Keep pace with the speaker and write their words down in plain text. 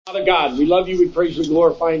Father God, we love you, we praise you, we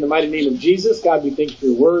glorify in the mighty name of Jesus. God, we thank you for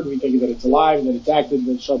your word. We thank you that it's alive and that it's active and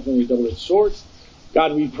it's sharper than a double-edged sword.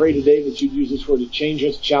 God, we pray today that you'd use this word to change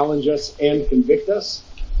us, challenge us, and convict us.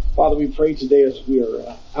 Father, we pray today as we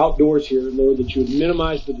are outdoors here, Lord, that you would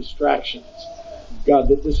minimize the distractions. God,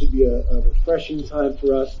 that this would be a refreshing time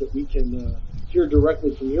for us, that we can hear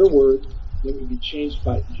directly from your word, that we be changed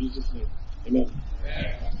by it. In Jesus' name, amen.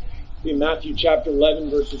 In Matthew chapter 11,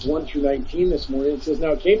 verses 1 through 19 this morning, it says,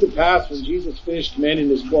 Now it came to pass when Jesus finished commanding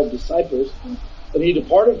his 12 disciples, that he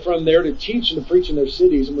departed from there to teach and to preach in their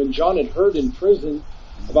cities. And when John had heard in prison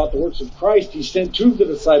about the works of Christ, he sent two of the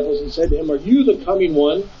disciples and said to him, Are you the coming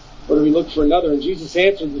one, or do we look for another? And Jesus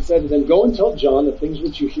answered and said to them, Go and tell John the things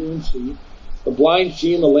which you hear and see. The blind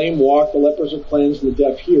see and the lame walk, the lepers are cleansed and the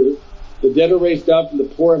deaf hear. The dead are raised up and the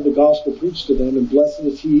poor have the gospel preached to them, and blessed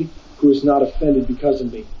is he who is not offended because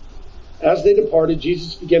of me. As they departed,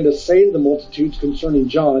 Jesus began to say to the multitudes concerning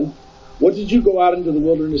John, What did you go out into the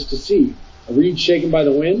wilderness to see? A reed shaken by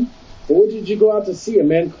the wind? Or what did you go out to see? A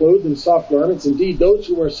man clothed in soft garments? Indeed, those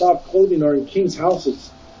who wear soft clothing are in kings'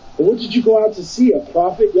 houses. But what did you go out to see? A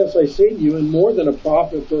prophet? Yes, I say to you, and more than a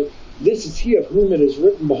prophet, for this is he of whom it is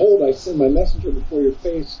written, Behold, I send my messenger before your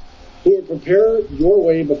face, who will prepare your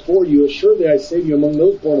way before you. Assuredly, I say to you, among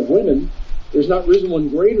those born of women, there's not risen one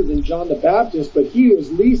greater than John the Baptist, but he who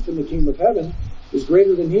is least in the kingdom of heaven is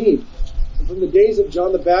greater than he. And from the days of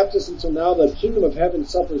John the Baptist until now, the kingdom of heaven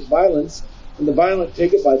suffers violence, and the violent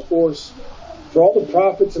take it by force. For all the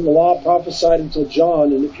prophets and the law prophesied until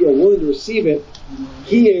John, and if you are willing to receive it,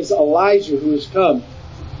 he is Elijah who is come.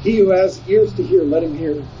 He who has ears to hear, let him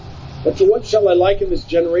hear. But to what shall I liken this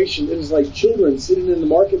generation? It is like children sitting in the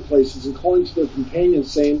marketplaces and calling to their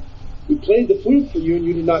companions, saying, We played the flute for you, and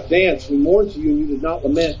you did not dance. We mourned to you, and you did not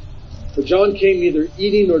lament. For John came neither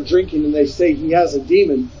eating nor drinking, and they say he has a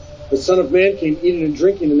demon. The Son of Man came eating and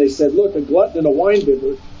drinking, and they said, Look, a glutton and a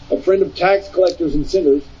winebibber, a friend of tax collectors and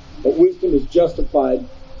sinners, but wisdom is justified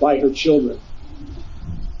by her children.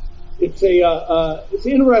 It's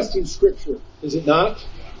an interesting scripture, is it not?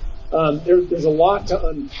 There's a lot to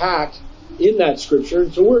unpack in that scripture,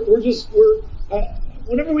 and so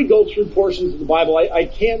whenever we go through portions of the Bible, I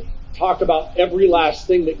can't talk about every last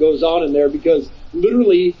thing that goes on in there, because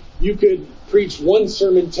literally you could preach one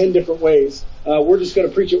sermon 10 different ways. We're just going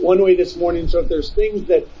to preach it one way this morning. So if there's things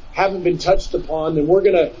that haven't been touched upon, then we're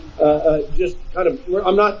going to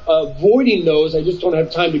I'm not avoiding those. I just don't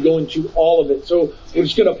have time to go into all of it. So we're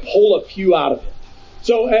just going to pull a few out of it.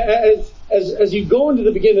 So as you go into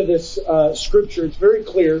the beginning of this scripture, it's very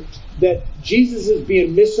clear that Jesus is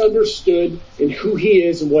being misunderstood in who he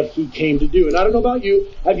is and what he came to do. And I don't know about you,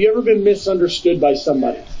 have you ever been misunderstood by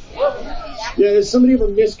somebody? Yeah, has somebody ever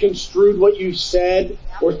misconstrued what you said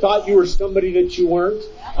or thought you were somebody that you weren't?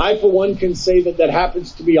 I, for one, can say that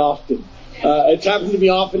happens to me often. It's happened to me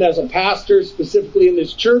often as a pastor, specifically in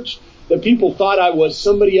this church, that people thought I was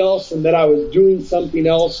somebody else and that I was doing something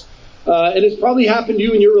else. And it's probably happened to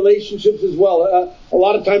you in your relationships as well. A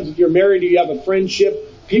lot of times if you're married or you have a friendship,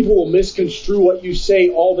 people will misconstrue what you say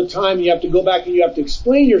all the time. You have to go back and you have to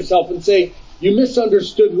explain yourself and say, you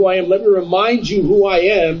misunderstood who I am. Let me remind you who I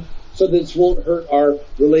am so this won't hurt our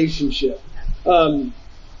relationship. And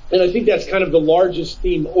I think that's kind of the largest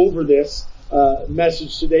theme over this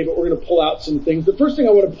message today, but we're going to pull out some things. The first thing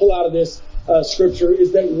I want to pull out of this scripture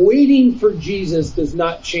is that waiting for Jesus does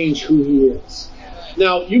not change who he is.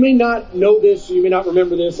 Now, you may not know this, or you may not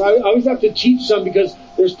remember this. I always have to teach some because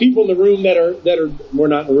there's people in the room that are we're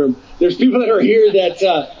not in the room. There's people that are here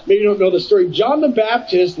that maybe don't know the story. John the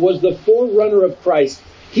Baptist was the forerunner of Christ.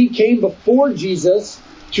 He came before Jesus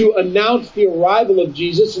to announce the arrival of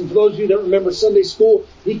Jesus. And for those of you that remember Sunday school,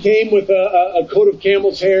 he came with a coat of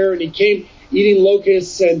camel's hair, and he came eating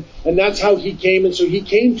locusts, and that's how he came. And so he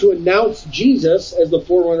came to announce Jesus as the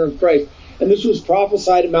forerunner of Christ. And this was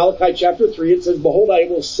prophesied in Malachi chapter 3. It says, Behold, I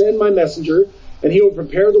will send my messenger, and he will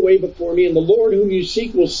prepare the way before me. And the Lord whom you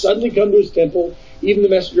seek will suddenly come to his temple, even the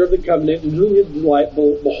messenger of the covenant, in whom you delight.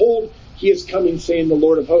 Behold, he is coming, saying the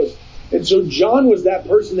Lord of hosts. And so John was that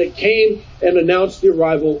person that came and announced the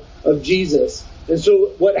arrival of Jesus. And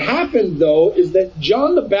so what happened, though, is that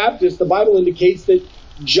John the Baptist, the Bible indicates that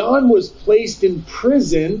John was placed in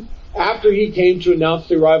prison after he came to announce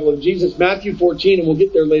the arrival of Jesus. Matthew 14, and we'll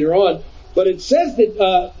get there later on. But it says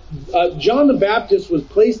that John the Baptist was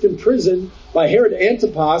placed in prison by Herod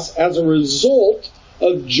Antipas as a result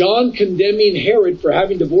of John condemning Herod for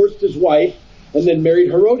having divorced his wife and then married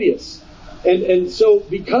Herodias. And so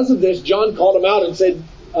because of this, John called him out and said,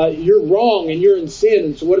 you're wrong and you're in sin.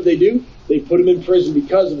 And so what did they do? They put him in prison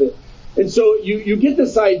because of it. And so you get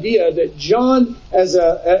this idea that John, as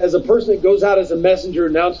a person that goes out as a messenger,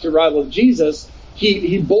 announced the arrival of Jesus,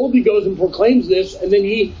 he boldly goes and proclaims this, and then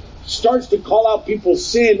he starts to call out people's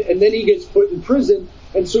sin, and then he gets put in prison.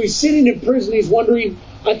 And so he's sitting in prison, he's wondering,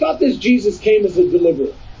 I thought this Jesus came as a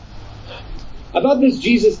deliverer. I thought this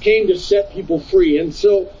Jesus came to set people free. And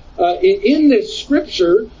so in this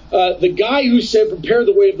scripture, the guy who said, prepare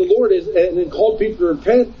the way of the Lord, and then called people to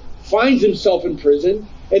repent, finds himself in prison.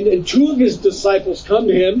 And two of his disciples come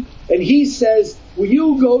to him, and he says, will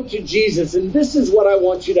you go to Jesus? And this is what I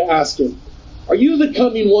want you to ask him. Are you the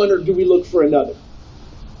coming one, or do we look for another?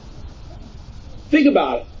 Think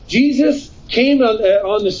about it. Jesus came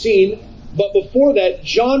on the scene, but before that,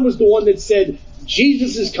 John was the one that said,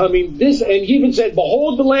 Jesus is coming. And he even said,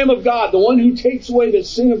 behold the Lamb of God, the one who takes away the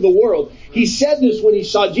sin of the world. He said this when he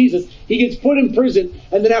saw Jesus. He gets put in prison,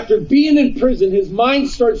 and then after being in prison, his mind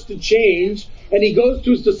starts to change, and he goes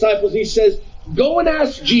to his disciples, and he says, go and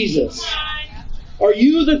ask Jesus, are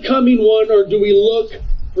you the coming one, or do we look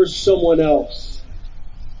for someone else?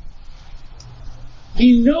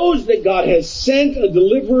 He knows that God has sent a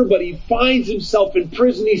deliverer, but he finds himself in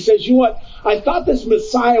prison. He says, you know what? I thought this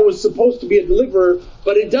Messiah was supposed to be a deliverer,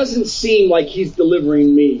 but it doesn't seem like he's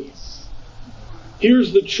delivering me.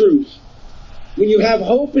 Here's the truth. When you have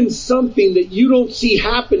hope in something that you don't see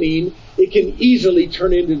happening, it can easily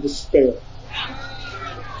turn into despair.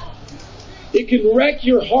 It can wreck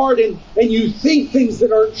your heart, and you think things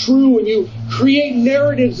that aren't true, and you create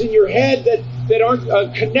narratives in your head that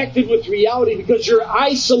aren't connected with reality because you're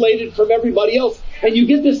isolated from everybody else. And you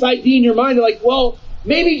get this idea in your mind, like, well,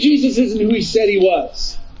 maybe Jesus isn't who he said he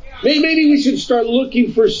was. Maybe we should start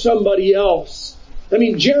looking for somebody else. I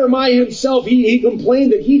mean, Jeremiah himself, he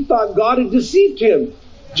complained that he thought God had deceived him.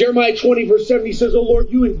 Jeremiah 20 verse 7, he says, O Lord,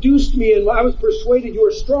 you induced me, and I was persuaded you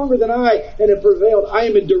are stronger than I, and have prevailed. I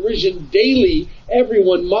am in derision daily.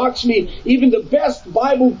 Everyone mocks me. Even the best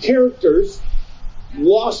Bible characters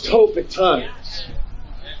lost hope at times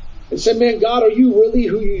and said, man, God, are you really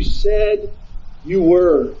who you said you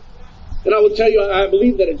were? And I will tell you, I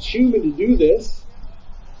believe that it's human to do this.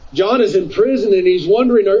 John is in prison, and he's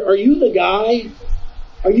wondering, are you the guy?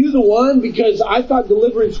 Are you the one? Because I thought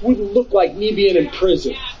deliverance wouldn't look like me being in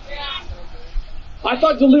prison. I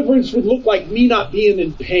thought deliverance would look like me not being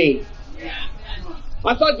in pain.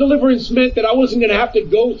 I thought deliverance meant that I wasn't going to have to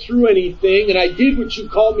go through anything, and I did what you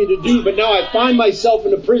called me to do, but now I find myself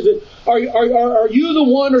in a prison. Are you the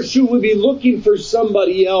one, or should we be looking for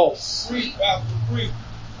somebody else?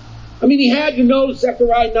 I mean, he had to know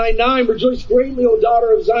Zechariah 9:9, rejoice greatly, O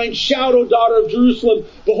daughter of Zion, shout, O daughter of Jerusalem,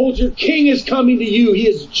 behold, your king is coming to you. He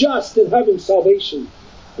is just and having salvation,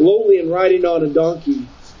 lowly and riding on a donkey.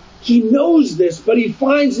 He knows this, but he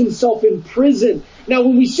finds himself in prison. Now,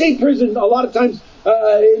 when we say prison, a lot of times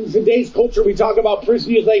in today's culture, we talk about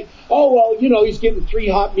prison. He's like, oh, well, he's getting 3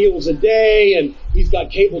 hot meals a day, and he's got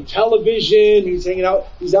cable television. He's hanging out.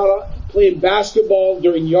 He's out playing basketball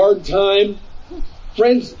during yard time.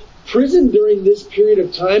 Friends, prison during this period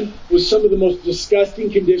of time was some of the most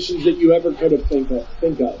disgusting conditions that you ever could have think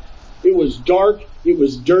of. It was dark. It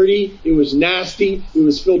was dirty. It was nasty. It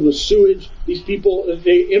was filled with sewage. These people,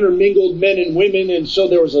 they intermingled men and women, and so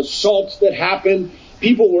there was assaults that happened.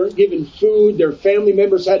 People weren't given food. Their family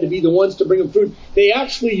members had to be the ones to bring them food. They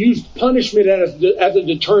actually used punishment as a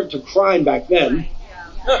deterrent to crime back then.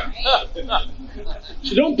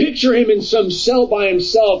 So don't picture him in some cell by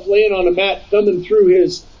himself, laying on a mat, thumbing through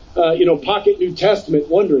his pocket New Testament,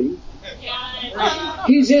 wondering.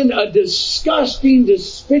 He's in a disgusting,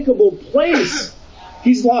 despicable place.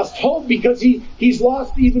 He's lost hope because he's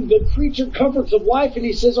lost even the creature comforts of life, and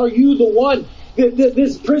he says, are you the one?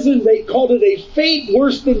 This prison, they called it a fate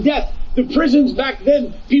worse than death. The prisons back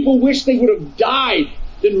then, people wish they would have died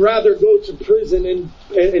than rather go to prison,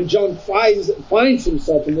 and John finds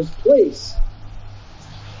himself in this place.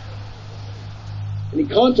 And he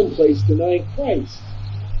contemplates denying Christ.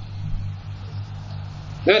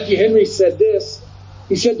 Matthew Henry said this.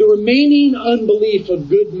 He said, the remaining unbelief of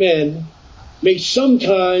good men may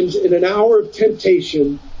sometimes, in an hour of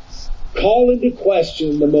temptation, call into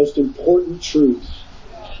question the most important truth.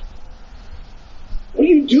 What do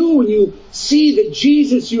you do when you see that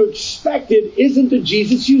Jesus you expected isn't the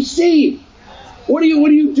Jesus you see? What do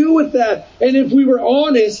you do with that? And if we were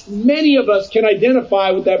honest, many of us can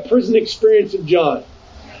identify with that prison experience of John.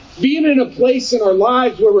 Being in a place in our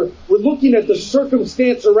lives where we're looking at the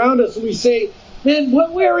circumstance around us and we say, man,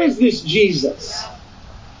 where is this Jesus?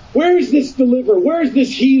 Where is this deliverer? Where is this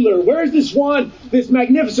healer? Where is this one, this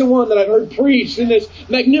magnificent one that I've heard preached, and this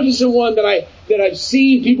magnificent one that I've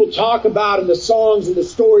seen people talk about in the songs and the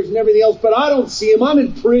stories and everything else, but I don't see him. I'm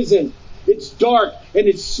in prison. It's dark and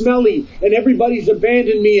it's smelly and everybody's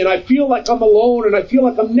abandoned me and I feel like I'm alone and I feel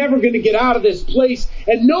like I'm never going to get out of this place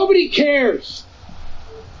and nobody cares.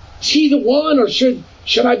 Is he the one, or should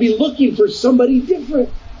I be looking for somebody different?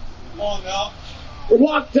 Come on now. We're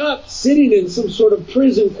locked up, sitting in some sort of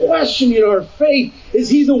prison, questioning our faith. Is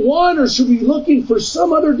he the one, or should we be looking for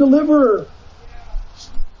some other deliverer?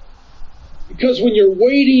 Because when you're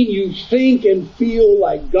waiting, you think and feel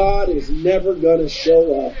like God is never going to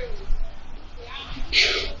show up.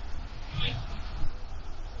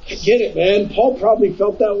 I get it, man. Paul probably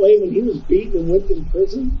felt that way when he was beaten and whipped in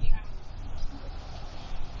prison.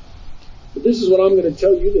 But this is what I'm going to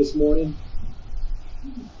tell you this morning.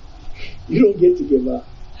 You don't get to give up.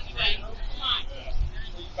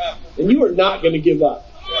 And you are not going to give up.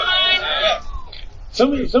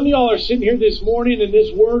 Some of y'all are sitting here this morning and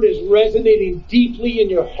this word is resonating deeply in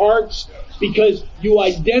your hearts because you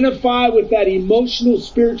identify with that emotional,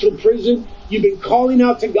 spiritual prison. You've been calling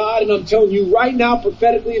out to God, and I'm telling you right now,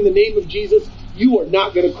 prophetically, in the name of Jesus, you are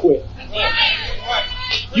not going to quit.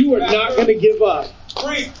 You are not going to give up.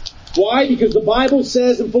 Why? Because the Bible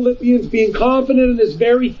says in Philippians, being confident in this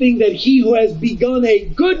very thing, that he who has begun a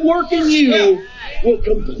good work in you will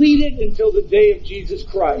complete it until the day of Jesus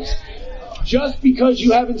Christ. Just because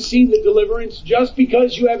you haven't seen the deliverance, just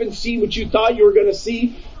because you haven't seen what you thought you were going to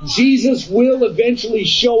see, Jesus will eventually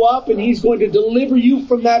show up and he's going to deliver you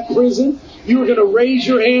from that prison. You're going to raise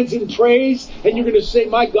your hands in praise and you're going to say,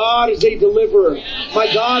 my God is a deliverer.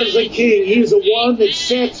 My God is a king. He is the one that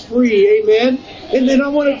sets free. Amen. And then I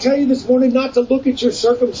want to tell you this morning not to look at your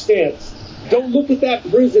circumstance. Don't look at that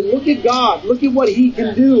prison. Look at God. Look at what he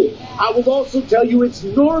can do. I will also tell you it's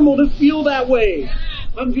normal to feel that way.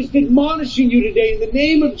 I'm just admonishing you today in the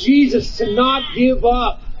name of Jesus to not give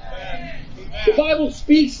up. The Bible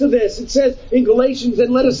speaks to this. It says in Galatians,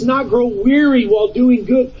 and let us not grow weary while doing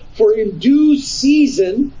good, for in due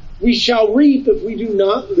season we shall reap if we do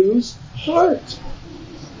not lose heart.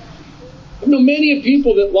 I know many of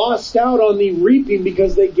people that lost out on the reaping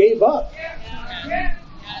because they gave up.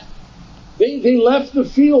 They left the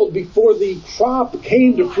field before the crop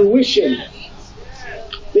came to fruition.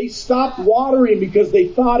 They stopped watering because they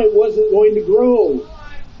thought it wasn't going to grow.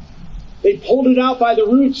 They pulled it out by the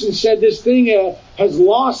roots and said, this thing has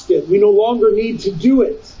lost it. We no longer need to do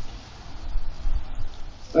it.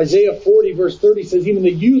 Isaiah 40 verse 30 says, even the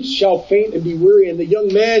youth shall faint and be weary, and the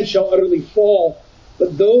young man shall utterly fall.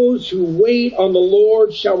 But those who wait on the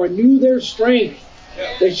Lord shall renew their strength.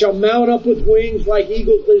 They shall mount up with wings like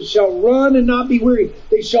eagles. They shall run and not be weary.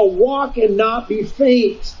 They shall walk and not be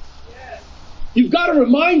faint. You've got to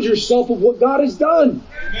remind yourself of what God has done.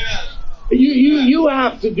 You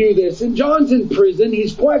have to do this. And John's in prison.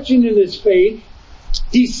 He's questioning his faith.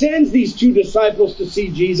 He sends these two disciples to see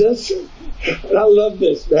Jesus. And I love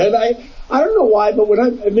this, man. I don't know why, but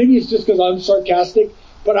maybe it's just because I'm sarcastic,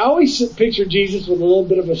 but I always picture Jesus with a little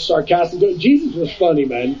bit of a sarcastic. Jesus was funny,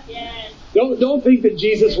 man. Don't think that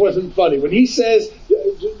Jesus wasn't funny. When he says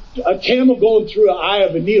a camel going through the eye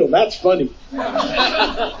of a needle, that's funny.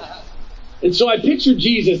 And so I picture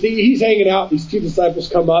Jesus. He's hanging out. These two disciples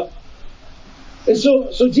come up. And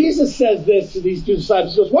so Jesus says this to these two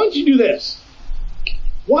disciples. He goes, why don't you do this?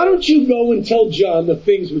 Why don't you go and tell John the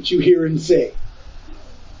things which you hear and say?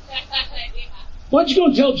 Why don't you go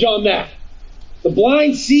and tell John that? The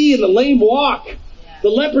blind see and the lame walk. The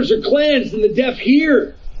lepers are cleansed and the deaf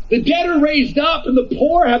hear. The dead are raised up and the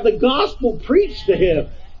poor have the gospel preached to him.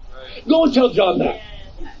 Go and tell John that.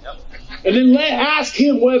 And then ask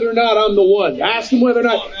him whether or not I'm the one. Ask him whether or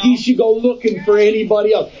not he should go looking for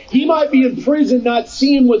anybody else. He might be in prison not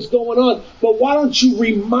seeing what's going on, but why don't you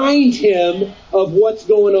remind him of what's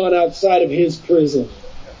going on outside of his prison?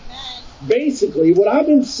 Basically, what I've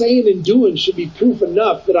been saying and doing should be proof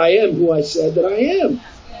enough that I am who I said that I am.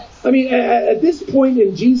 I mean, at this point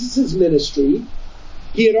in Jesus' ministry,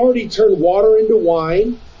 he had already turned water into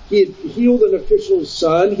wine. He had healed an official's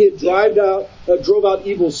son. He had drove out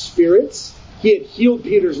evil spirits. He had healed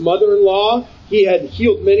Peter's mother-in-law. He had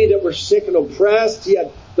healed many that were sick and oppressed. He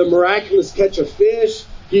had the miraculous catch of fish.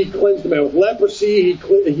 He cleansed a man with leprosy.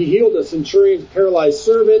 He healed a centurion's paralyzed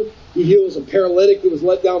servant. He heals a paralytic who was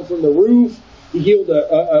let down from the roof. He healed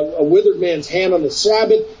a withered man's hand on the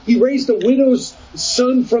Sabbath. He raised a widow's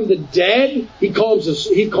son from the dead. He calmed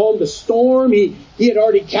the storm. He had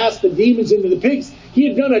already cast the demons into the pigs. He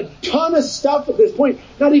had done a ton of stuff at this point,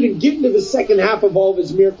 not even getting to the second half of all of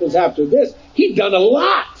his miracles after this. He'd done a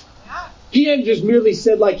lot. He hadn't just merely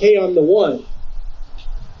said like, hey, I'm the one.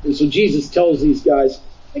 And so Jesus tells these guys,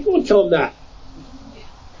 hey, go and tell them that.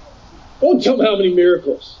 Go and tell them how many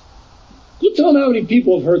miracles. Go tell them how many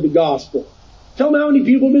people have heard the gospel. Tell him how many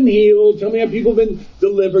people have been healed. Tell me how people have been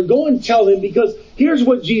delivered. Go and tell him, because here's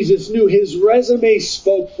what Jesus knew. His resume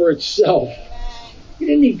spoke for itself. He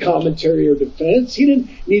didn't need commentary or defense. He didn't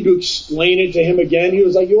need to explain it to him again. He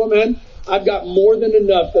was like, you know what, man? I've got more than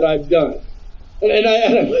enough that I've done. I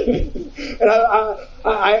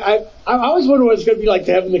always wonder what it's going to be like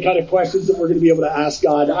to have the kind of questions that we're going to be able to ask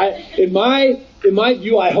God. In my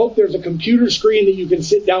view, I hope there's a computer screen that you can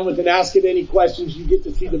sit down with and ask it any questions. You get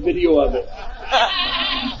to see the video of it.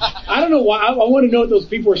 I don't know why. I want to know what those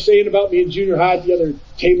people are saying about me in junior high at the other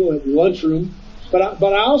table at the lunchroom. But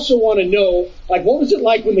I also want to know, like, what was it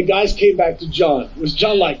like when the guys came back to John? Was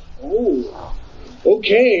John like, oh,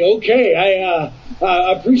 okay,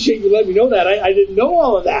 I appreciate you letting me know that. I didn't know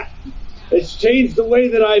all of that. It's changed the way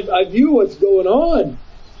that I view what's going on.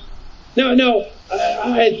 Now,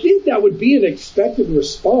 I think that would be an expected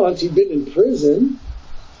response. He'd been in prison.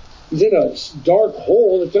 He's in a dark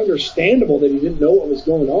hole. It's understandable that he didn't know what was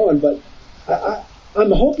going on, but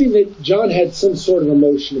I'm hoping that John had some sort of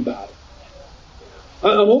emotion about it.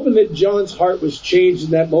 I'm hoping that John's heart was changed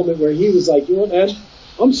in that moment where he was like, you know what, man,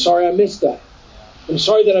 I'm sorry I missed that. I'm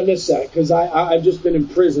sorry that I missed that because I've just been in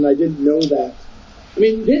prison. I didn't know that. I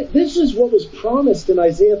mean, this is what was promised in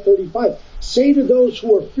Isaiah 35. Say to those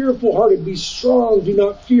who are fearful-hearted, be strong, do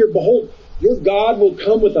not fear. Behold, your God will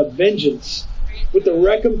come with a vengeance, with the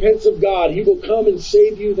recompense of God. He will come and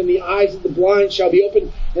save you. Then the eyes of the blind shall be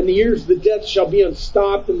opened, and the ears of the deaf shall be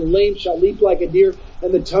unstopped, and the lame shall leap like a deer,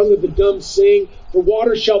 and the tongue of the dumb sing. For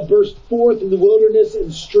water shall burst forth in the wilderness,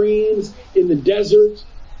 and streams in the desert.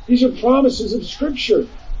 These are promises of Scripture.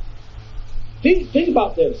 Think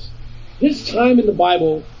about this. This time in the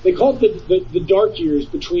Bible, they call it the dark years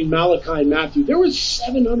between Malachi and Matthew. There was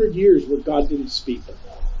 700 years where God didn't speak.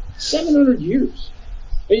 700 years.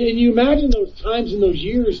 And you imagine those times in those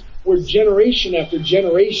years where generation after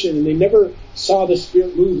generation, and they never saw the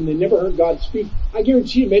Spirit move, and they never heard God speak. I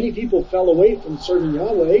guarantee you many people fell away from serving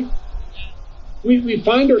Yahweh. We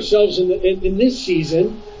find ourselves in this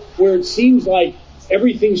season where it seems like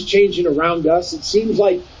everything's changing around us. It seems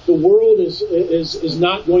like the world is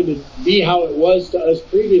not going to be how it was to us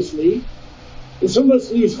previously. And some of us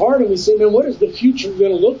lose heart and we say, man, what is the future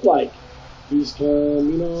going to look like? He's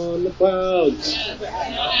coming on the clouds.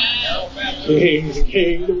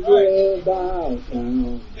 Kingdom will bow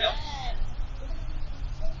down.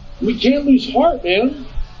 We can't lose heart, man.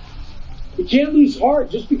 We can't lose heart.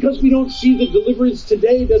 Just because we don't see the deliverance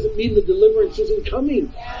today doesn't mean the deliverance isn't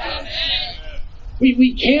coming.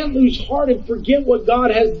 We can't lose heart and forget what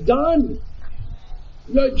God has done.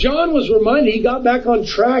 John was reminded, he got back on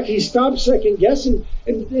track, he stopped second guessing.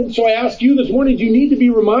 And so I ask you this morning, do you need to be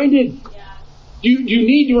reminded? Do you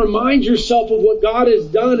need to remind yourself of what God has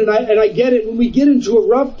done? And I get it, when we get into a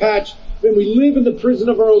rough patch, when we live in the prison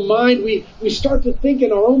of our own mind, we start to think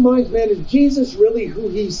in our own minds, man, is Jesus really who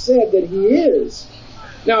he said that he is?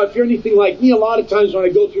 Now, if you're anything like me, a lot of times when I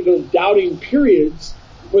go through those doubting periods,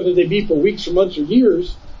 whether they be for weeks or months or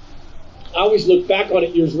years, I always look back on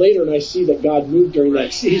it years later and I see that God moved during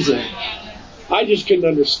that season. I just couldn't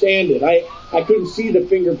understand it. I couldn't see the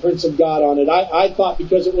fingerprints of God on it. I thought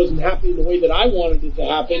because it wasn't happening the way that I wanted it to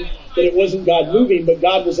happen, that it wasn't God moving, but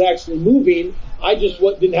God was actually moving. I just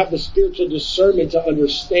didn't have the spiritual discernment to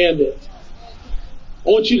understand it. I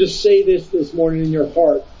want you to say this morning in your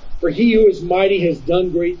heart. For he who is mighty has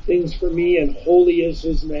done great things for me, and holy is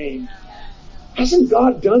his name. Hasn't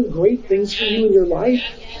God done great things for you in your life?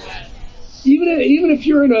 Even if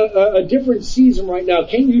you're in a different season right now,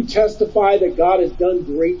 can you testify that God has done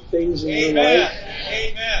great things in your life?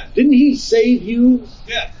 Amen. Didn't he save you?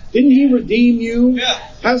 Yeah. Didn't he redeem you? Yeah.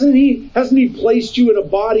 Hasn't he placed you in a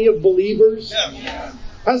body of believers? Yeah.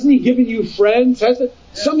 Hasn't he given you friends?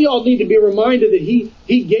 Some of y'all need to be reminded that he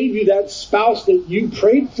gave you that spouse that you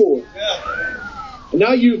prayed for. Yeah. And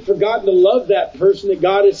now you've forgotten to love that person that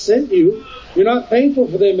God has sent you. You're not thankful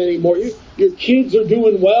for them anymore. Your kids are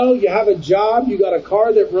doing well. You have a job. You got a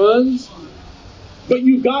car that runs. But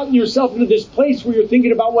you've gotten yourself into this place where you're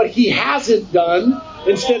thinking about what he hasn't done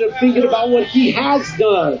instead of thinking about what he has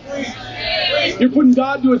done. You're putting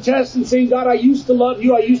God to a test and saying, God, I used to love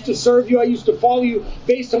you. I used to serve you. I used to follow you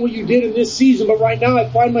based on what you did in this season. But right now I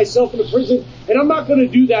find myself in a prison and I'm not going to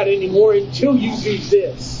do that anymore until you do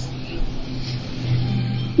this.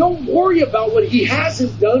 Don't worry about what he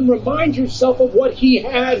hasn't done. Remind yourself of what he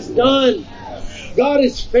has done. God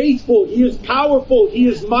is faithful. He is powerful. He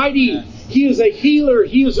is mighty. He is a healer.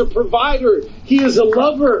 He is a provider. He is a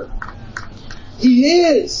lover. He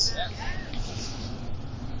is.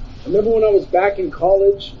 I remember when I was back in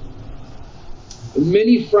college, and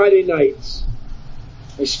many Friday nights,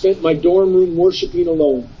 I spent my dorm room worshiping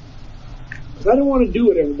alone. Because I didn't want to do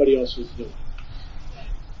what everybody else was doing.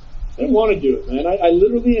 I didn't want to do it, man. I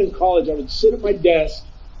literally in college, I would sit at my desk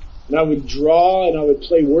and I would draw and I would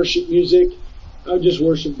play worship music. I would just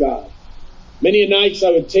worship God. Many nights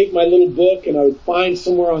I would take my little book and I would find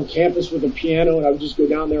somewhere on campus with a piano and I would just go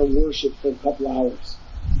down there and worship for a couple hours.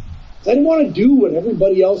 I didn't want to do what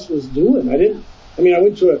everybody else was doing. I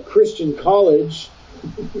went to a Christian college,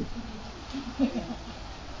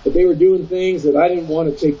 but they were doing things that I didn't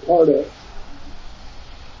want to take part of.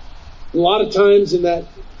 A lot of times in that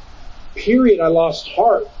period I lost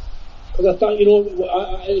heart because I thought,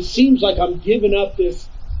 it seems like I'm giving up this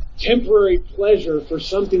temporary pleasure for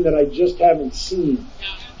something that I just haven't seen.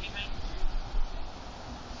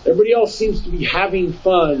 Everybody else seems to be having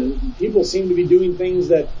fun, and people seem to be doing things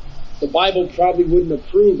that the Bible probably wouldn't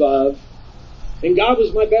approve of. And God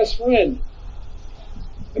was my best friend.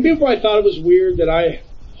 And before I thought it was weird that I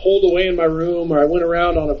holed away in my room, or I went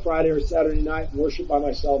around on a Friday or Saturday night and worshiped by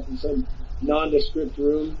myself in some nondescript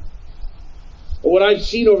room. But what I've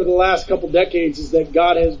seen over the last couple decades is that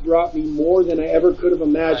God has brought me more than I ever could have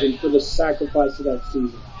imagined for the sacrifice of that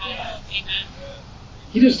season.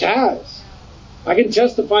 He just has. I can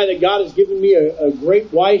testify that God has given me a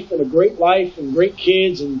great wife and a great life and great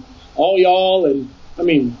kids and all y'all. And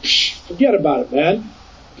forget about it, man.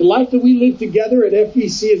 The life that we live together at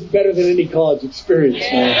FEC is better than any college experience,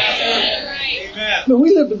 man. Amen. No,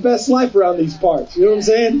 we live the best life around these parts. You know what I'm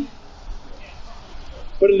saying?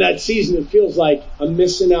 But in that season, it feels like I'm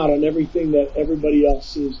missing out on everything that everybody else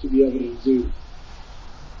seems to be able to do.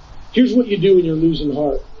 Here's what you do when you're losing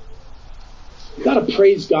heart. You got to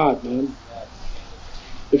praise God, man.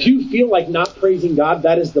 If you feel like not praising God,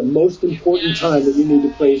 that is the most important time that you need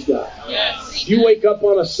to praise God. If you wake up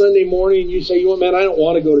on a Sunday morning and you say, man, I don't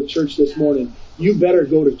want to go to church this morning, you better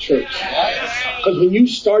go to church. Because when you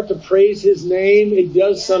start to praise His name, it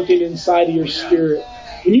does something inside of your spirit.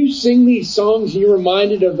 When you sing these songs and you're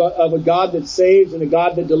reminded of a God that saves and a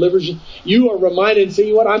God that delivers you, you are reminded and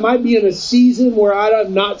say, I might be in a season where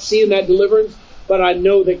I'm not seeing that deliverance, but I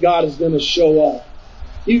know that God is going to show up.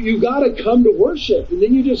 You got to come to worship, and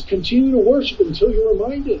then you just continue to worship until you're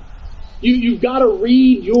reminded. You've got to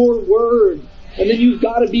read your word, and then you've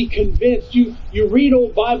got to be convinced. You read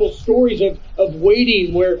old Bible stories of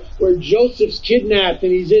waiting where Joseph's kidnapped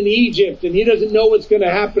and he's in Egypt and he doesn't know what's going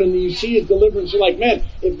to happen, and you see his deliverance. You're like, man,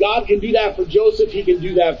 if God can do that for Joseph, He can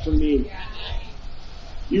do that for me.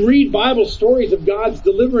 You read Bible stories of God's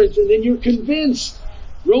deliverance, and then you're convinced.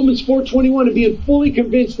 Romans 4:21, and being fully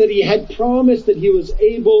convinced that He had promised that He was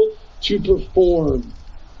able to perform.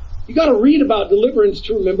 You got to read about deliverance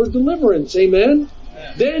to remember deliverance. Amen?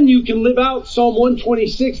 Yeah. Then you can live out Psalm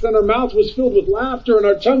 126. Then our mouth was filled with laughter and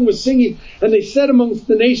our tongue was singing. And they said amongst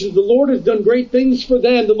the nations, the Lord has done great things for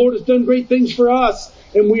them. The Lord has done great things for us.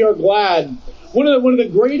 And we are glad. One of the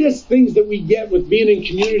greatest things that we get with being in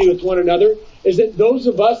community with one another is that those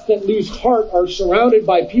of us that lose heart are surrounded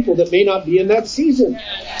by people that may not be in that season.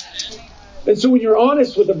 And so when you're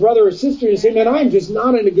honest with a brother or sister, you say, man, I'm just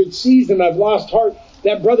not in a good season. I've lost heart.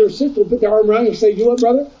 That brother or sister will put their arm around you and say, you know what,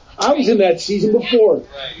 brother? I was in that season before.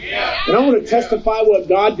 And I want to testify what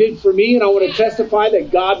God did for me, and I want to testify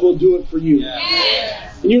that God will do it for you.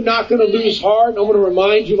 And you're not going to lose heart. And I want to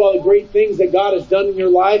remind you of all the great things that God has done in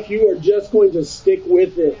your life. You are just going to stick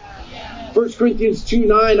with it. 1 Corinthians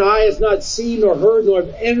 2:9, eye has not seen nor heard nor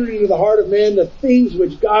have entered into the heart of man the things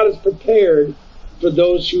which God has prepared for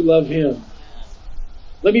those who love Him.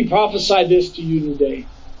 Let me prophesy this to you today,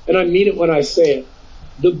 and I mean it when I say it.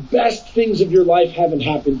 The best things of your life haven't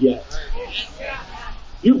happened yet.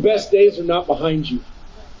 Your best days are not behind you.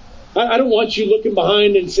 I don't want you looking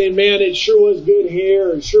behind and saying, man, it sure was good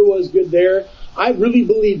here, or it sure was good there. I really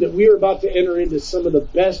believe that we are about to enter into some of the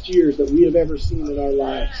best years that we have ever seen in our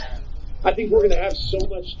lives. I think we're going to have so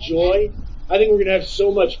much joy. I think we're going to have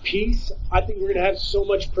so much peace. I think we're going to have so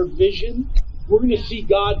much provision. We're going to see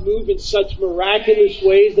God move in such miraculous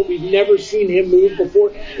ways that we've never seen Him move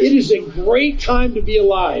before. It is a great time to be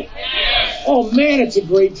alive. Oh man, it's a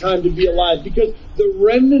great time to be alive, because the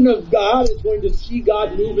remnant of God is going to see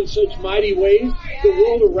God move in such mighty ways. The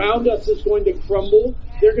world around us is going to crumble.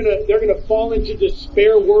 They're going to fall into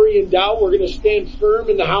despair, worry, and doubt. We're going to stand firm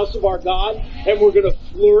in the house of our God, and we're going to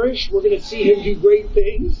flourish. We're going to see Him do great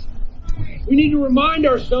things. We need to remind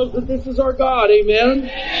ourselves that this is our God. Amen?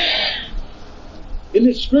 In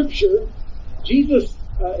this scripture, Jesus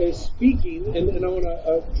is speaking, and I want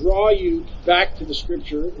to draw you back to the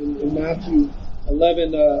scripture in Matthew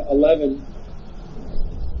 11:11.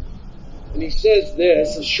 And He says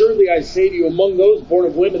this, "Assuredly I say to you, among those born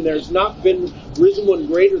of women, there has not been risen one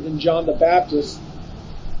greater than John the Baptist.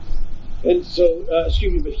 And so,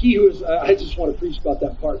 but he who is, I just want to preach about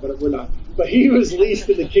that part, but we're not. But he who is least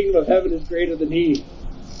in the kingdom of heaven is greater than he.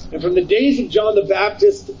 And from the days of John the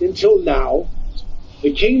Baptist until now,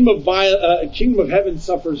 the kingdom of heaven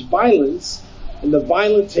suffers violence, and the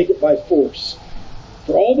violent take it by force.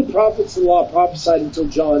 For all the prophets and law prophesied until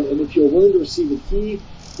John, and if you are willing to receive it, he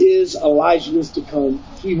is Elijah who is to come.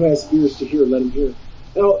 He who has ears to hear, let him hear.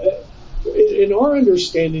 Now, in our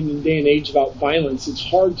understanding in day and age about violence, it's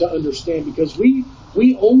hard to understand because we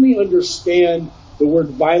only understand the word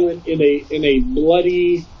violent in a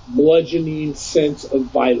bloody, bludgeoning sense of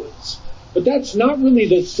violence. But that's not really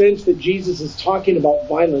the sense that Jesus is talking about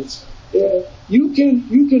violence. You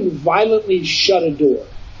can violently shut a door.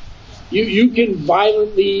 You can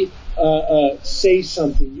violently say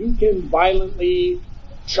something. You can violently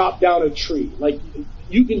chop down a tree. Like,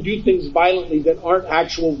 you can do things violently that aren't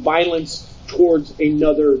actual violence towards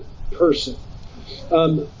another person.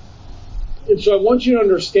 And so I want you to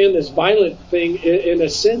understand this violent thing in a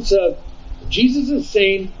sense of Jesus is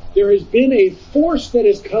saying there has been a force that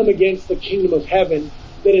has come against the kingdom of heaven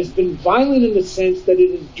that has been violent in the sense that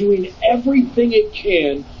it is doing everything it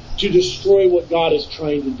can to destroy what God is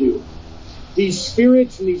trying to do. These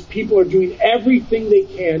spirits and these people are doing everything they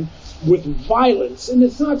can with violence. And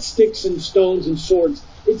it's not sticks and stones and swords.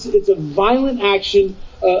 It's a violent action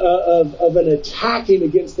of an attacking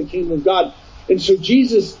against the kingdom of God. And so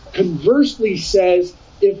Jesus conversely says,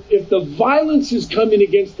 if the violence is coming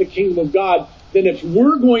against the kingdom of God, then if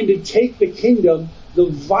we're going to take the kingdom, the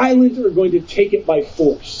violent are going to take it by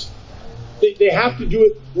force. They have to do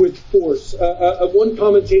it with force. One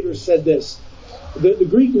commentator said this. The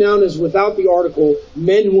Greek noun is without the article,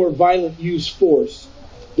 men who are violent use force.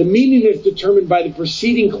 The meaning is determined by the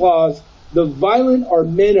preceding clause, the violent are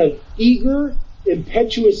men of eager,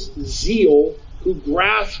 impetuous zeal who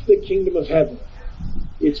grasp the kingdom of heaven.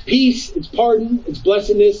 Its peace, its pardon, its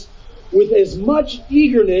blessedness, with as much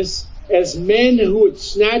eagerness as men who would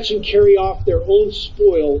snatch and carry off their own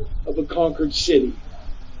spoil of a conquered city.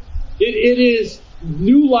 It is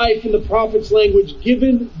new life in the prophet's language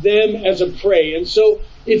given them as a prey. And so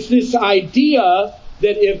it's this idea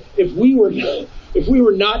that if we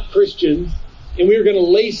were not Christians and we were going to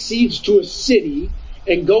lay siege to a city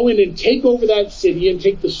and go in and take over that city and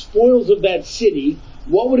take the spoils of that city,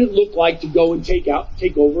 what would it look like to go and take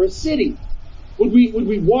over a city? Would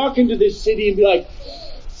we walk into this city and be like,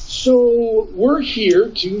 so we're here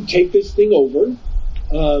to take this thing over.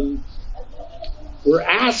 We're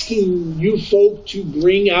asking you folk to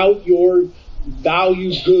bring out your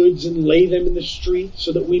valued goods and lay them in the street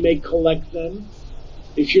so that we may collect them.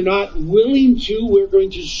 If you're not willing to, we're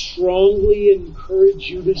going to strongly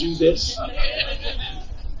encourage you to do this.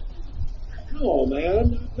 No,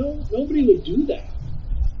 man. No, nobody would do that.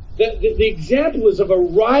 The example is of a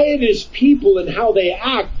riotous people and how they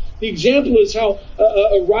act. The example is how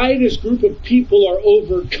a riotous group of people are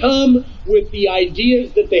overcome with the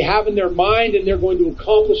ideas that they have in their mind, and they're going to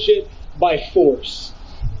accomplish it by force.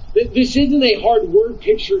 This isn't a hard word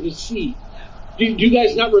picture to see. Do you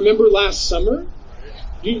guys not remember last summer?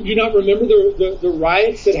 Do you not remember the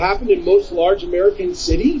riots that happened in most large American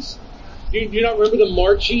cities? Do you not remember the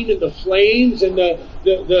marching and the flames and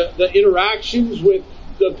the interactions with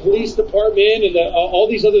the police department and all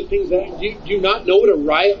these other things? Do you not know what a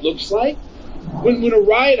riot looks like? When a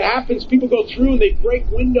riot happens, people go through and they break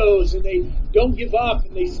windows and they don't give up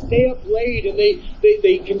and they stay up late and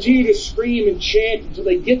they continue to scream and chant until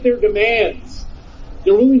they get their demands.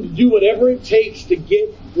 They're willing to do whatever it takes to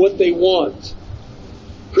get what they want.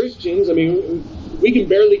 Christians, I mean, we can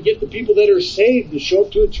barely get the people that are saved to show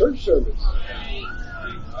up to a church service.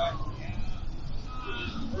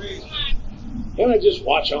 Can't I just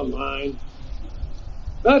watch online?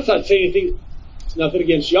 That's not saying anything. It's nothing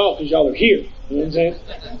against y'all because y'all are here. You know what I'm saying?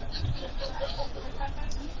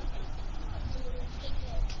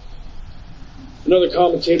 Another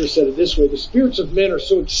commentator said it this way: the spirits of men are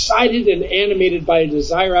so excited and animated by a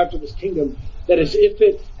desire after this kingdom that as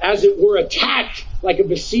it were attacked like a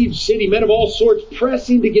besieged city, men of all sorts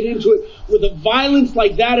pressing to get into it with a violence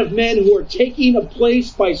like that of men who are taking a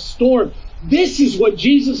place by storm. This is what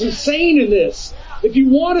Jesus is saying in this. If you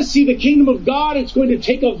want to see the kingdom of God, it's going to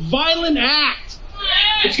take a violent act.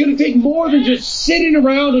 It's going to take more than just sitting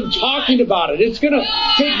around and talking about it. It's going to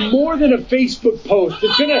take more than a Facebook post.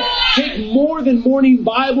 It's going to take more than morning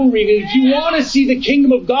Bible reading. If you want to see the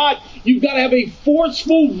kingdom of God, you've got to have a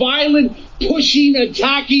forceful, violent, pushing,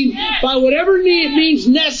 attacking, by whatever means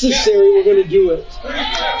necessary, we're going to do it.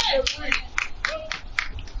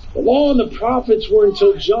 The law and the prophets were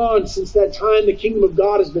until John. Since that time, the kingdom of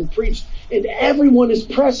God has been preached, and everyone is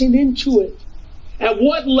pressing into it. At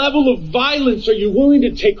what level of violence are you willing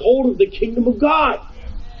to take hold of the kingdom of God?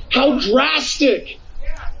 How drastic?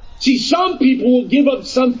 See, some people will give up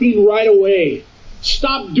something right away.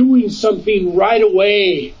 Stop doing something right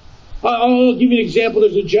away. I'll give you an example.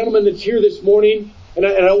 There's a gentleman that's here this morning, and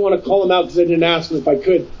I don't want to call him out because I didn't ask him if I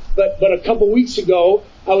could. But a couple weeks ago,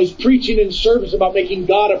 I was preaching in service about making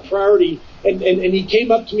God a priority. And he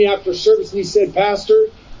came up to me after service and he said, Pastor,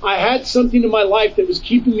 I had something in my life that was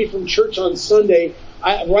keeping me from church on Sunday.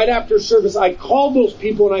 Right after service, I called those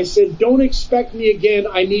people and I said, don't expect me again.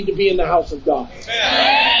 I need to be in the house of God.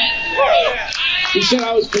 He said,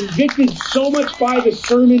 I was convicted so much by the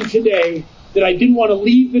sermon today that I didn't want to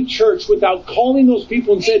leave the church without calling those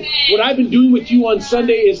people and said, what I've been doing with you on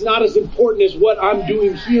Sunday is not as important as what I'm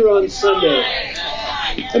doing here on Sunday.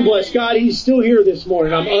 And bless God, he's still here this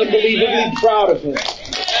morning. I'm unbelievably proud of him.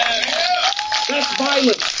 That's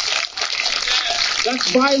violence.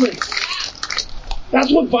 That's violence.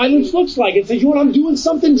 That's what violence looks like. It says, you know what, I'm doing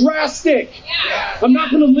something drastic. I'm not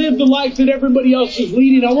going to live the life that everybody else is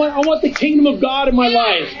leading. I want the kingdom of God in my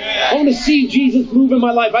life. I want to see Jesus move in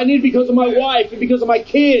my life. I need it because of my wife and because of my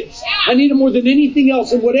kids. I need it more than anything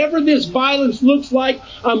else. And whatever this violence looks like,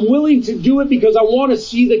 I'm willing to do it because I want to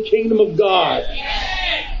see the kingdom of God.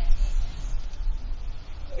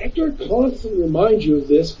 I have to constantly remind you of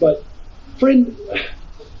this, but friend,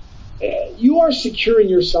 you are secure in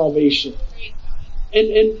your salvation.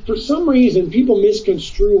 And for some reason, people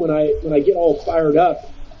misconstrue when I get all fired up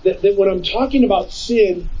that when I'm talking about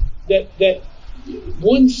sin, that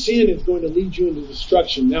one sin is going to lead you into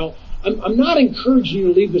destruction. Now, I'm not encouraging you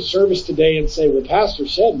to leave the service today and say, well, Pastor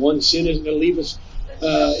said one sin isn't going to leave us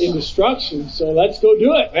in destruction, so let's go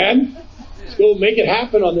do it, man. Let's go make it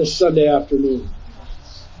happen on this Sunday afternoon.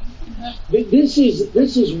 This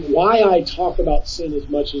is why I talk about sin as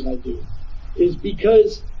much as I do, is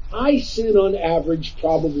because I sin on average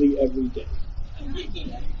probably every day.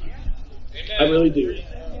 I really do.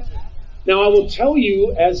 Now I will tell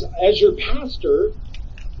you as your pastor,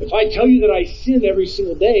 if I tell you that I sin every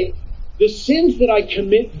single day, the sins that I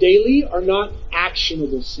commit daily are not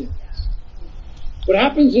actionable sins. What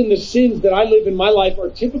happens in the sins that I live in my life are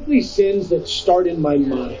typically sins that start in my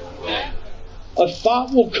mind. A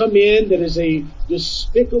thought will come in that is a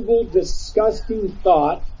despicable, disgusting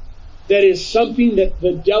thought that is something that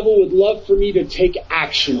the devil would love for me to take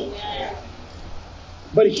action on.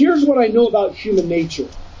 But here's what I know about human nature,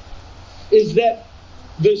 is that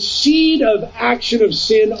the seed of action of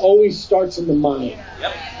sin always starts in the mind.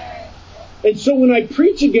 And so when I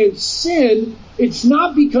preach against sin, it's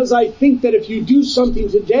not because I think that if you do something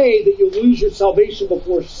today that you'll lose your salvation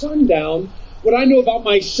before sundown. What I know about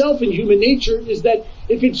myself and human nature is that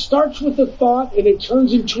if it starts with a thought and it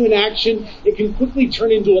turns into an action, it can quickly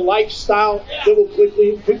turn into a lifestyle that will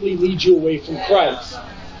quickly lead you away from Christ.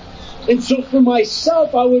 And so for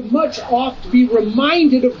myself, I would much oft be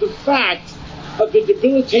reminded of the fact of the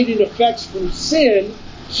debilitating effects from sin,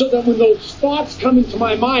 so that when those thoughts come into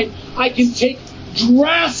my mind, I can take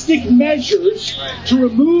drastic measures to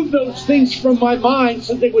remove those things from my mind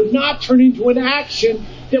so they would not turn into an action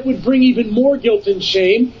that would bring even more guilt and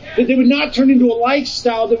shame, that they would not turn into a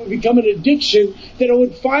lifestyle that would become an addiction, that I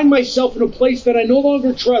would find myself in a place that I no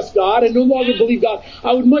longer trust God, I no longer believe God.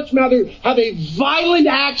 I would much rather have a violent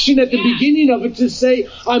action at the beginning of it to say,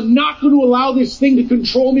 I'm not going to allow this thing to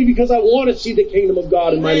control me because I want to see the kingdom of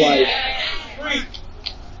God in my life.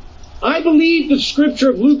 I believe the scripture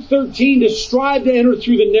of Luke 13 to strive to enter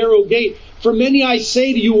through the narrow gate. For many, I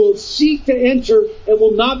say to you, will seek to enter and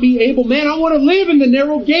will not be able. Man, I want to live in the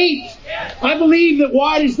narrow gate. I believe that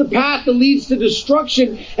wide is the path that leads to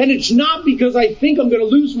destruction. And it's not because I think I'm going to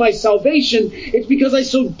lose my salvation. It's because I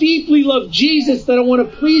so deeply love Jesus that I want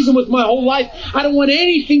to please Him with my whole life. I don't want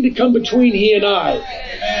anything to come between He and I.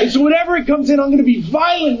 And so whenever it comes in, I'm going to be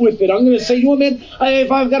violent with it. I'm going to say, you know what, man,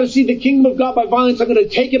 if I've got to see the kingdom of God by violence, I'm going to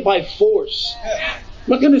take it by force.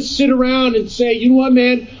 I'm not going to sit around and say, you know what,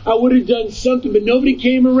 man, I would have done something, but nobody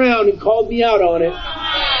came around and called me out on it.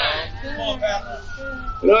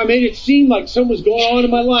 You know, I made it seem like something was going on in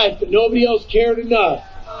my life, but nobody else cared enough.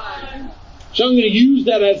 So I'm going to use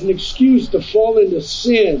that as an excuse to fall into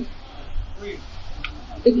sin.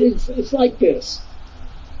 It's like this.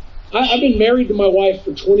 I've been married to my wife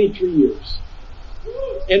for 23 years,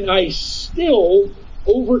 and I still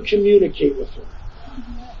over-communicate with her.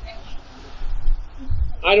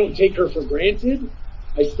 I don't take her for granted.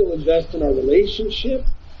 I still invest in our relationship.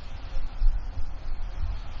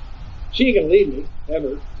 She ain't going to leave me,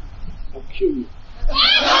 ever. I'll kill you.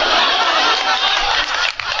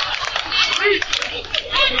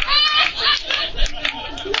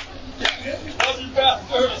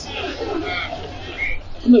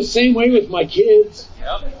 I'm the same way with my kids.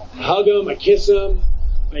 Yep. I hug them, I kiss them,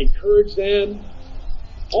 I encourage them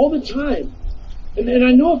all the time. And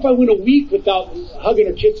I know if I went a week without hugging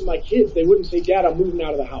or kissing my kids, they wouldn't say, Dad, I'm moving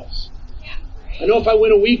out of the house. I know if I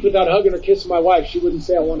went a week without hugging or kissing my wife, she wouldn't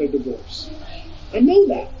say I want a divorce. I know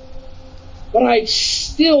that. But I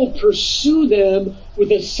still pursue them with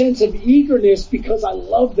a sense of eagerness because I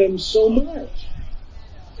love them so much.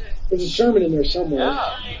 There's a sermon in there somewhere.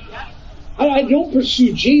 I don't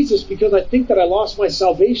pursue Jesus because I think that I lost my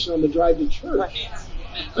salvation on the drive to church.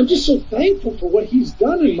 I'm just so thankful for what He's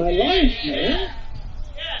done in my life, man.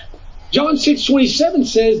 John 6:27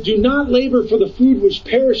 says, do not labor for the food which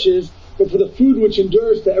perishes, but for the food which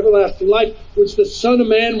endures to everlasting life, which the Son of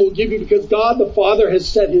Man will give you, because God the Father has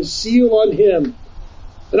set His seal on Him.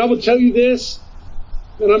 And I will tell you this,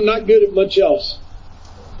 and I'm not good at much else,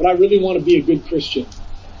 but I really want to be a good Christian.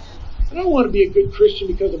 I don't want to be a good Christian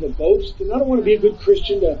because of a boast, and I don't want to be a good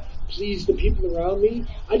Christian to please the people around me.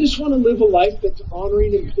 I just want to live a life that's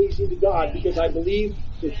honoring and pleasing to God because I believe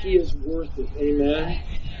that He is worth it. Amen.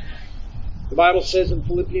 The Bible says in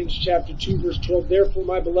Philippians chapter 2, verse 12, therefore,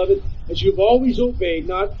 my beloved, as you have always obeyed,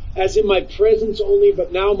 not as in my presence only,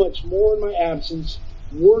 but now much more in my absence,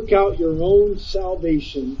 work out your own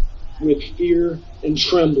salvation with fear and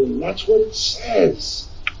trembling. That's what it says.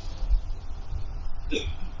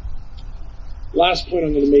 Last point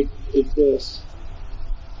I'm going to make is this.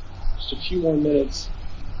 Just a few more minutes.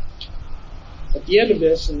 At the end of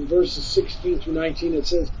this, in verses 16 through 19, it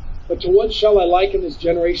says, but to what shall I liken this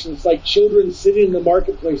generation? It's like children sitting in the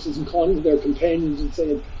marketplaces and calling to their companions and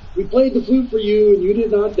saying, we played the flute for you, and you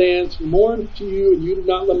did not dance. We mourned to you, and you did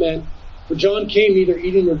not lament. For John came neither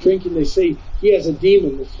eating nor drinking. They say, he has a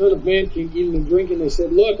demon. The Son of Man came eating and drinking. They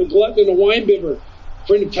said, look, a glutton and a winebibber,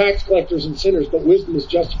 friend of tax collectors and sinners, but wisdom is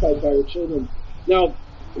justified by her children. Now,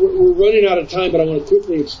 we're running out of time, but I want to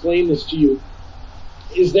quickly explain this to you.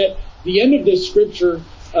 Is that the end of this scripture,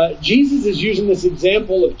 Jesus is using this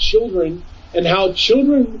example of children and how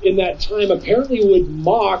children in that time apparently would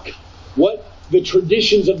mock what the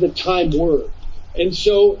traditions of the time were. And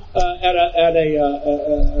so at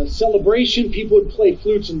a celebration, people would play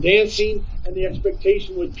flutes and dancing, and the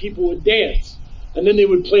expectation would people would dance. And then they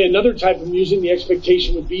would play another type of music. The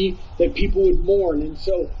expectation would be that people would mourn. And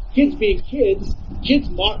so kids being kids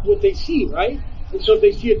mock what they see, right? And so if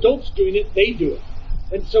they see adults doing it, they do it.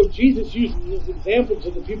 And so Jesus uses this example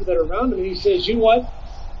to the people that are around him, and he says, you know what?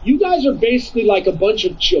 You guys are basically like a bunch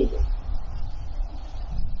of children.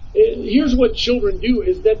 Here's what children do,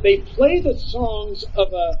 is that they play the songs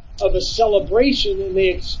of a celebration, and they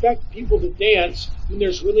expect people to dance when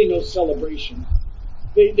there's really no celebration.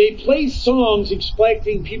 They play songs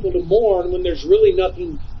expecting people to mourn when there's really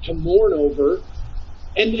nothing to mourn over.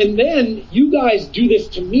 And then you guys do this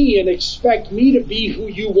to me and expect me to be who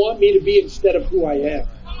you want me to be instead of who I am.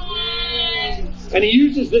 And he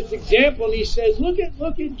uses this example and he says, look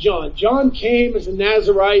at John. John came as a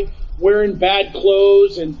Nazirite wearing bad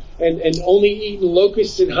clothes and only eating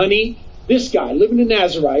locusts and honey. This guy living a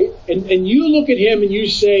Nazirite. And you look at him and you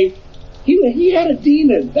say, he had a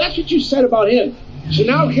demon. That's what you said about him. So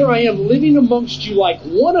now here I am living amongst you like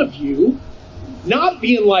one of you, not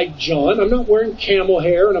being like John. I'm not wearing camel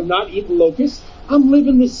hair and I'm not eating locusts. I'm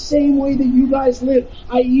living the same way that you guys live.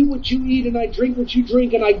 I eat what you eat and I drink what you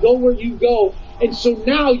drink and I go where you go. And so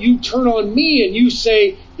now you turn on me and you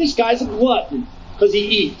say, this guy's a glutton because he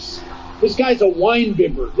eats. This guy's a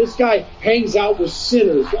winebibber. This guy hangs out with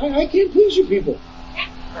sinners. I can't please you people.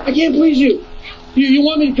 I can't please you. You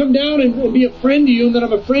want me to come down and be a friend to you, and then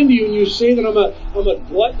I'm a friend to you, and you say that I'm a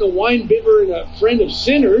glutton, a winebibber, and a friend of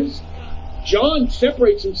sinners. John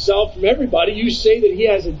separates himself from everybody. You say that he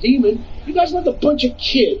has a demon. You guys are like a bunch of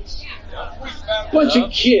kids. Bunch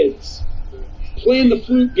of kids playing the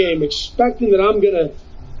flute game, expecting that I'm going to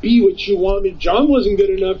be what you want me. John wasn't good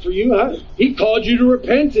enough for you. He called you to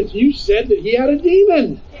repentance. You said that he had a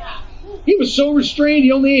demon. He was so restrained,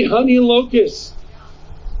 he only ate honey and locusts.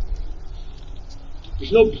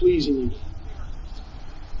 There's no pleasing you.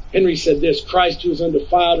 Henry said this, Christ, who is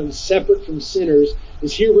undefiled and separate from sinners,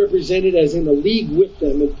 is here represented as in a league with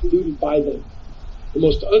them and polluted by them. The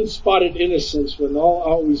most unspotted innocence will not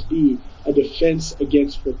always be a defense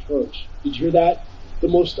against reproach. Did you hear that? The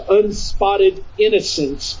most unspotted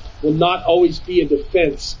innocence will not always be a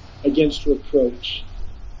defense against reproach.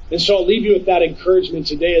 And so I'll leave you with that encouragement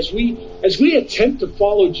today. As we attempt to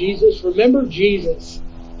follow Jesus, remember Jesus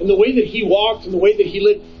and the way that he walked and the way that he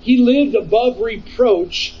lived. He lived above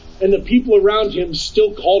reproach, and the people around him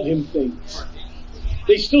still called him things.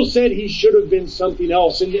 They still said he should have been something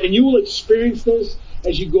else. And you will experience this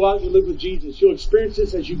as you go out and you live with Jesus. You'll experience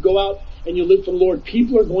this as you go out and you live for the Lord.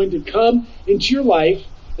 People are going to come into your life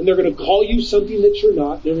and they're going to call you something that you're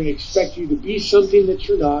not. They're going to expect you to be something that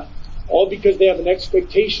you're not, all because they have an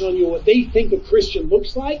expectation on you, what they think a Christian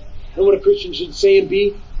looks like and what a Christian should say and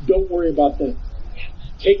be. Don't worry about them.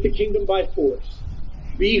 Take the kingdom by force.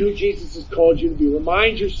 Be who Jesus has called you to be.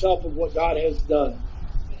 Remind yourself of what God has done.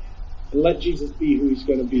 And let Jesus be who He's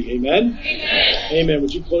going to be. Amen? Amen. Amen.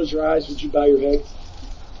 Would you close your eyes? Would you bow your head?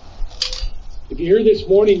 If you're here this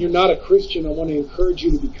morning, you're not a Christian, I want to encourage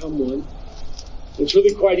you to become one. It's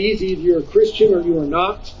really quite easy. Either you're a Christian or you are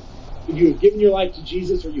not. If you have given your life to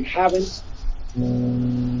Jesus or you haven't.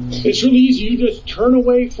 It's really easy. You just turn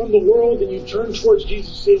away from the world and you turn towards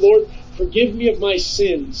Jesus and say, Lord, forgive me of my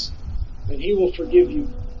sins. And He will forgive you.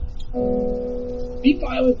 Be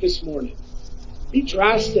violent this morning. Be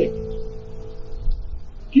drastic.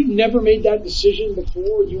 If you've never made that decision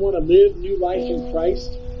before, you want to live new life in Christ,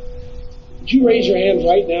 would you raise your hand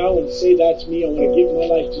right now and say, that's me, I want to give my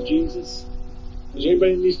life to Jesus? Is there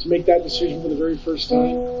anybody that needs to make that decision for the very first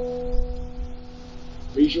time?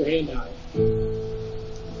 Raise your hand high.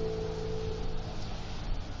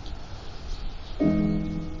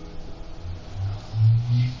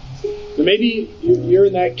 And maybe you're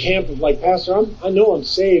in that camp of like, Pastor, I know I'm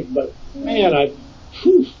saved, but man,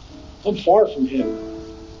 I'm far from Him.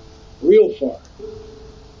 Real far.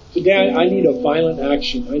 Today I need a violent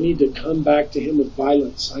action. I need to come back to Him with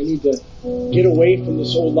violence. I need to get away from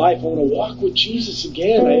this old life. I want to walk with Jesus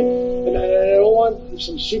again. I don't want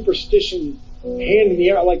some superstition hand in the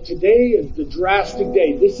air. Like today is the drastic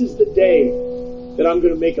day. This is the day that I'm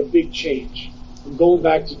going to make a big change. I'm going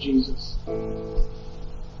back to Jesus.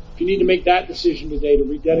 If you need to make that decision today to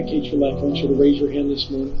rededicate your life, I want you to raise your hand this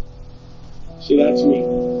morning. See, that's me.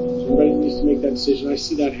 If anybody needs to make that decision, I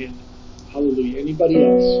see that hand. Hallelujah. Anybody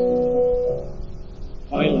else?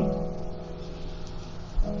 Violent.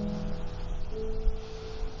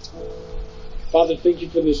 Father, thank you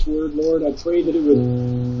for this word, Lord. I pray that it would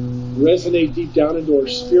resonate deep down into our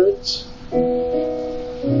spirits.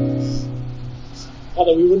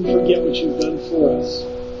 Father, we wouldn't forget what you've done for us.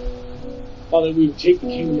 Father, we would take the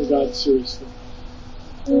kingdom of God seriously.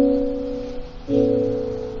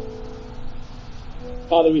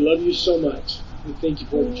 Father, we love you so much. We thank you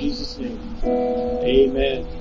for it in Jesus' name. Amen.